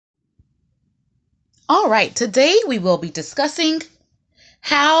All right, today we will be discussing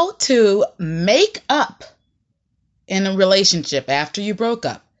how to make up in a relationship after you broke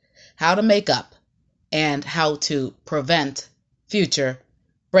up, how to make up, and how to prevent future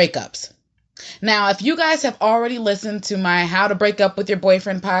breakups. Now, if you guys have already listened to my How to Break Up with Your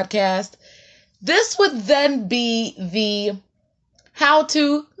Boyfriend podcast, this would then be the How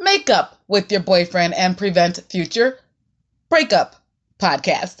to Make Up with Your Boyfriend and Prevent Future Breakup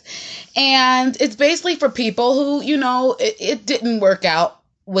podcast. And it's basically for people who, it didn't work out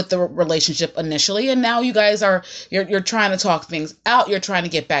with the relationship initially, and now you guys you're trying to talk things out, you're trying to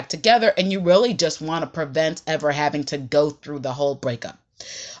get back together, and you really just want to prevent ever having to go through the whole breakup.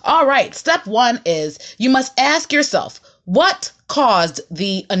 All right, step one is you must ask yourself, what caused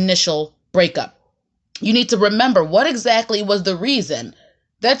the initial breakup? You need to remember what exactly was the reason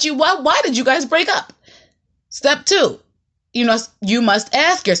that why did you guys break up? Step two, you must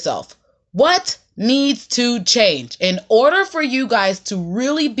ask yourself, what needs to change in order for you guys to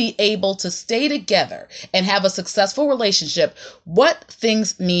really be able to stay together and have a successful relationship? What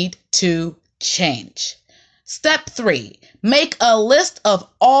things need to change? Step three, make a list of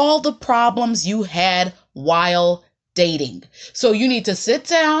all the problems you had while dating. So you need to sit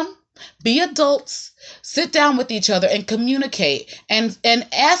down, be adults, sit down with each other and communicate and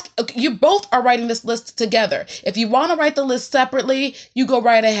ask. You both are writing this list together. If you want to write the list separately, you go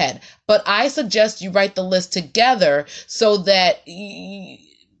right ahead. But I suggest you write the list together so that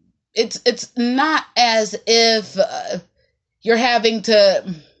it's not as if you're having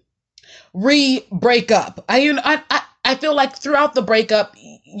to re-break up. I feel like throughout the breakup,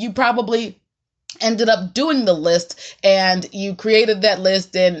 you probably ended up doing the list and you created that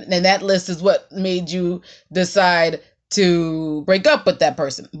list and that list is what made you decide to break up with that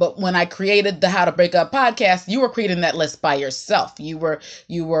person. But when I created the How to Break Up podcast, you were creating that list by yourself.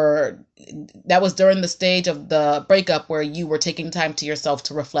 That was during the stage of the breakup where you were taking time to yourself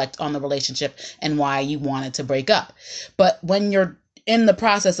to reflect on the relationship and why you wanted to break up. But when you're in the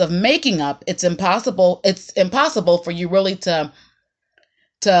process of making up, it's impossible for you really to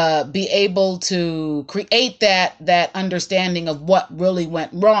be able to create that understanding of what really went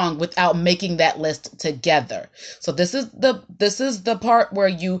wrong without making that list together. So this is the part where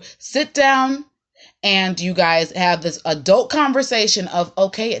you sit down and you guys have this adult conversation of,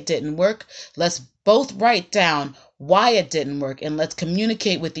 okay, it didn't work. Let's both write down why it didn't work and let's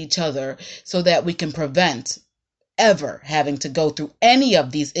communicate with each other so that we can prevent ever having to go through any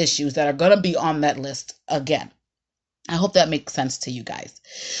of these issues that are going to be on that list again. I hope that makes sense to you guys.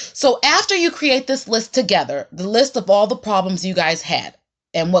 So after you create this list together, the list of all the problems you guys had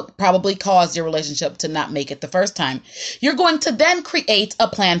and what probably caused your relationship to not make it the first time, you're going to then create a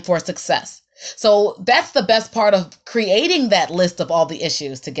plan for success. So that's the best part of creating that list of all the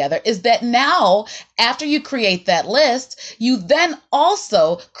issues together, is that now, after you create that list, you then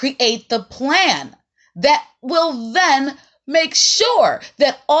also create the plan that will then make sure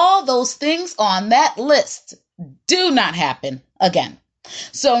that all those things on that list do not happen again.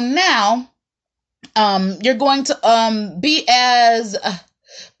 So now you're going to be as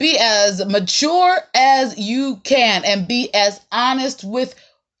mature as you can and be as honest with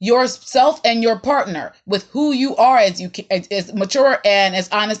yourself and your partner with who you are as mature and as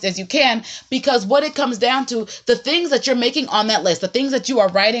honest as you can, because what it comes down to, the things that you're making on that list, the things that you are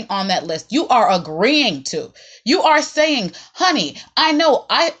writing on that list, you are agreeing to. You are saying, honey, I know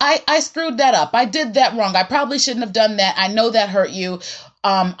I screwed that up. I did that wrong. I probably shouldn't have done that. I know that hurt you.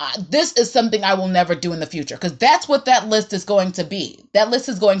 This is something I will never do in the future, because that's what that list is going to be. That list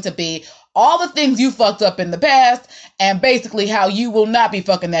is going to be all the things you fucked up in the past and basically how you will not be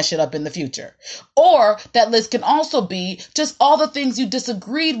fucking that shit up in the future. Or that list can also be just all the things you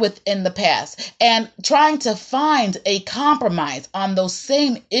disagreed with in the past and trying to find a compromise on those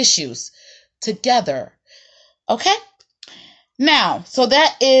same issues together. Okay? Now, so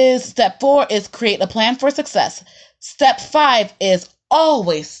that is step 4, is create a plan for success. Step 5 is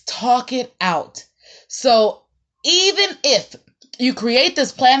always talk it out. So even if you create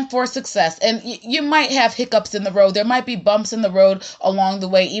this plan for success, and you might have hiccups in the road, there might be bumps in the road along the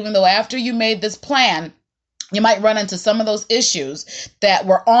way, even though after you made this plan, you might run into some of those issues that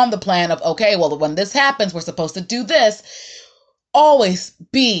were on the plan of, okay, well, when this happens, we're supposed to do this. Always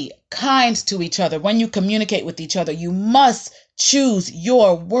be kind to each other. When you communicate with each other, you must choose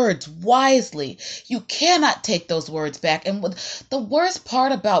your words wisely. You cannot take those words back. And the worst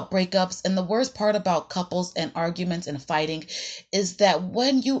part about breakups and the worst part about couples and arguments and fighting is that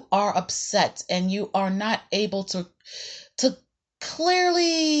when you are upset and you are not able to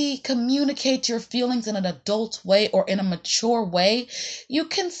clearly communicate your feelings in an adult way or in a mature way, you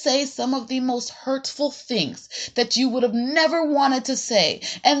can say some of the most hurtful things that you would have never wanted to say.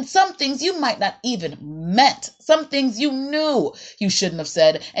 And some things you might not even meant. Some things you knew you shouldn't have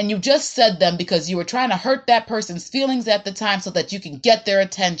said, and you just said them because you were trying to hurt that person's feelings at the time so that you can get their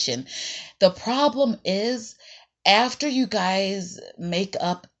attention. The problem is, after you guys make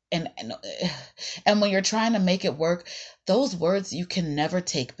up and when you're trying to make it work, those words you can never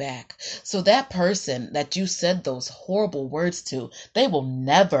take back. So that person that you said those horrible words to, they will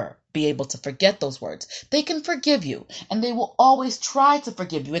never be able to forget those words. They can forgive you, and they will always try to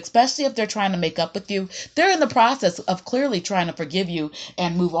forgive you, especially if they're trying to make up with you. They're in the process of clearly trying to forgive you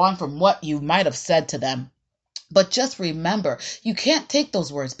and move on from what you might have said to them. But just remember, you can't take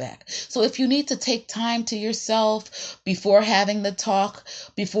those words back. So if you need to take time to yourself before having the talk,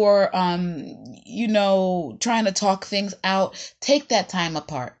 before, trying to talk things out, take that time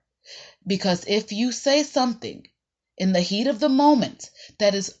apart. Because if you say something in the heat of the moment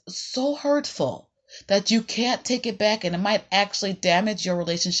that is so hurtful that you can't take it back and it might actually damage your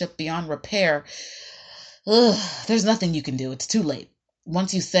relationship beyond repair, there's nothing you can do. It's too late.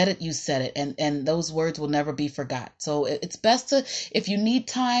 Once you said it, you said it, and those words will never be forgot. So it's best to, if you need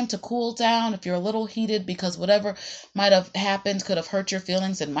time to cool down, if you're a little heated because whatever might have happened could have hurt your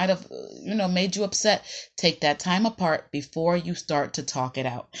feelings and might have, made you upset, take that time apart before you start to talk it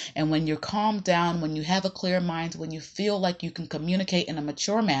out. And when you're calmed down, when you have a clear mind, when you feel like you can communicate in a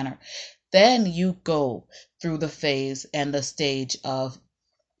mature manner, then you go through the phase and the stage of,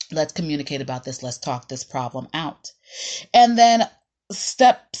 let's communicate about this, let's talk this problem out. And then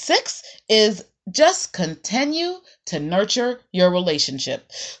step 6 is just continue to nurture your relationship.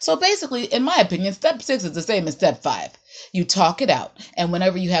 So basically, in my opinion, step 6 is the same as step 5. You talk it out. And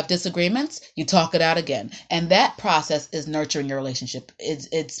whenever you have disagreements, you talk it out again. And that process is nurturing your relationship.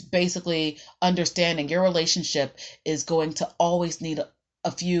 It's basically understanding your relationship is going to always need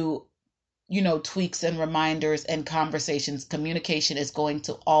a few tweaks and reminders and conversations. Communication is going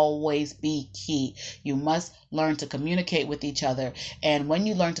to always be key. You must learn to communicate with each other. And when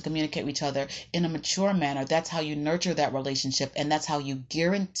you learn to communicate with each other in a mature manner, that's how you nurture that relationship. And that's how you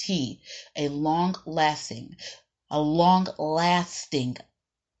guarantee a long-lasting,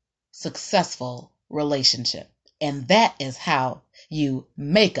 successful relationship. And that is how you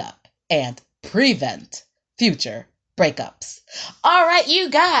make up and prevent future breakups. All right, you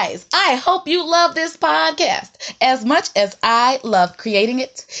guys, I hope you love this podcast as much as I love creating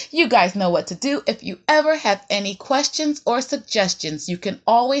it. You guys know what to do. If you ever have any questions or suggestions, you can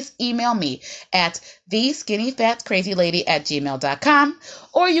always email me at theskinnyfatscrazylady@gmail.com,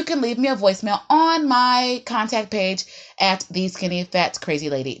 or you can leave me a voicemail on my contact page at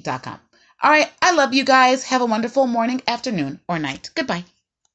theskinnyfatscrazylady.com. All right, I love you guys. Have a wonderful morning, afternoon, or night. Goodbye.